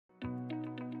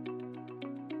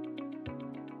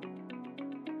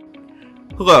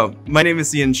Hello, my name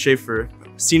is Ian Schaefer,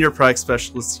 Senior Product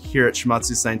Specialist here at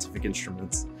Shimadzu Scientific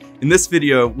Instruments. In this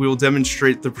video, we will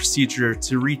demonstrate the procedure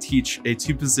to reteach a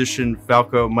two-position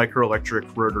Valco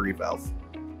microelectric rotary valve.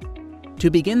 To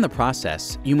begin the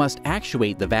process, you must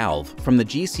actuate the valve from the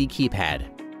GC keypad.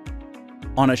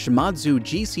 On a Shimadzu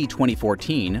GC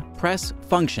 2014, press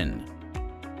Function.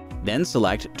 Then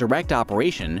select Direct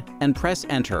Operation and press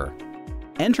Enter.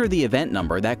 Enter the event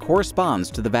number that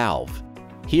corresponds to the valve.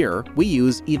 Here, we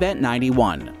use Event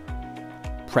 91.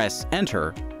 Press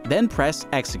Enter, then press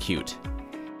Execute.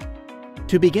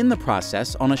 To begin the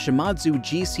process on a Shimadzu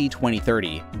GC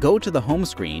 2030, go to the home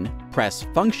screen, press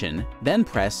Function, then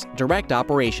press Direct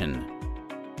Operation.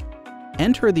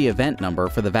 Enter the event number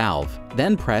for the valve,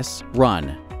 then press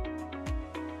Run.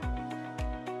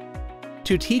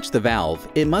 To teach the valve,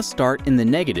 it must start in the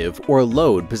negative or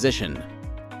load position.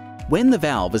 When the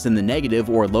valve is in the negative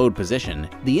or load position,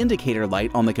 the indicator light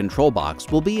on the control box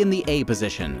will be in the A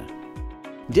position.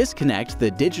 Disconnect the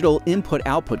digital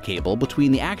input-output cable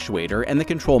between the actuator and the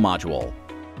control module.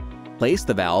 Place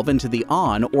the valve into the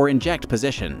on or inject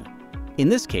position. In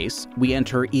this case, we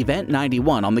enter Event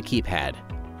 91 on the keypad.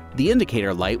 The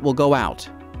indicator light will go out.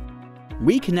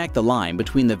 Reconnect the line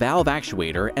between the valve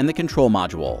actuator and the control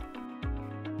module.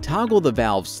 Toggle the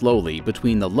valve slowly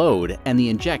between the load and the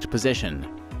inject position.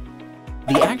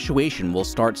 The actuation will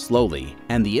start slowly,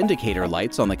 and the indicator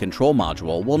lights on the control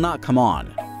module will not come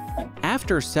on.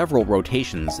 After several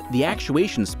rotations, the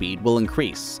actuation speed will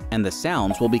increase, and the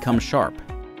sounds will become sharp.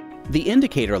 The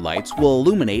indicator lights will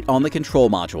illuminate on the control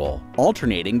module,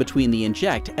 alternating between the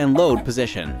inject and load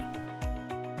position.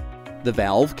 The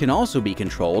valve can also be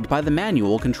controlled by the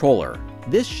manual controller.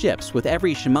 This ships with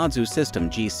every Shimadzu system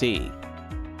GC.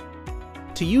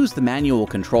 To use the manual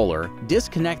controller,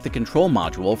 disconnect the control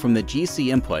module from the GC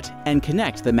input and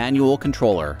connect the manual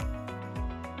controller.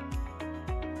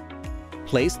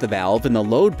 Place the valve in the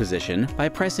load position by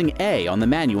pressing A on the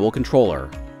manual controller.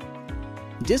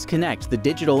 Disconnect the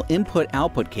digital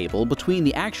input-output cable between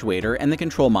the actuator and the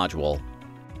control module.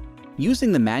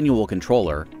 Using the manual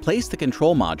controller, place the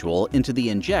control module into the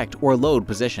inject or load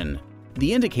position.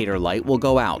 The indicator light will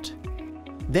go out.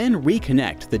 Then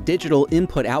reconnect the digital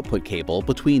input-output cable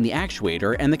between the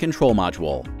actuator and the control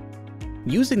module.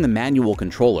 Using the manual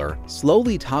controller,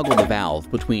 slowly toggle the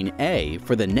valve between A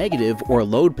for the negative or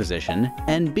load position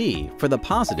and B for the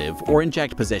positive or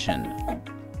inject position.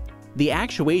 The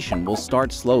actuation will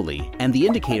start slowly and the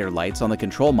indicator lights on the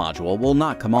control module will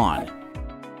not come on.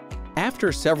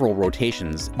 After several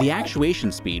rotations, the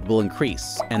actuation speed will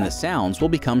increase and the sounds will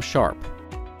become sharp.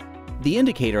 The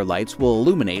indicator lights will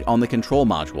illuminate on the control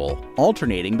module,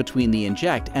 alternating between the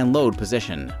inject and load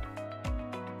position.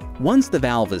 Once the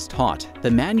valve is taut,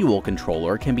 the manual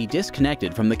controller can be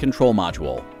disconnected from the control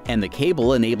module, and the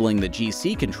cable enabling the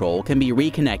GC control can be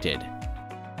reconnected.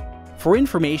 For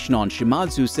information on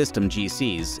Shimadzu system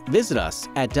GCs, visit us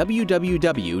at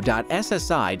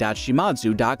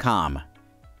www.ssi.shimadzu.com.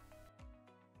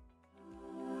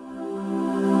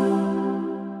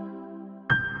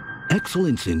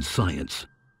 Excellence in science.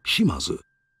 Shimadzu.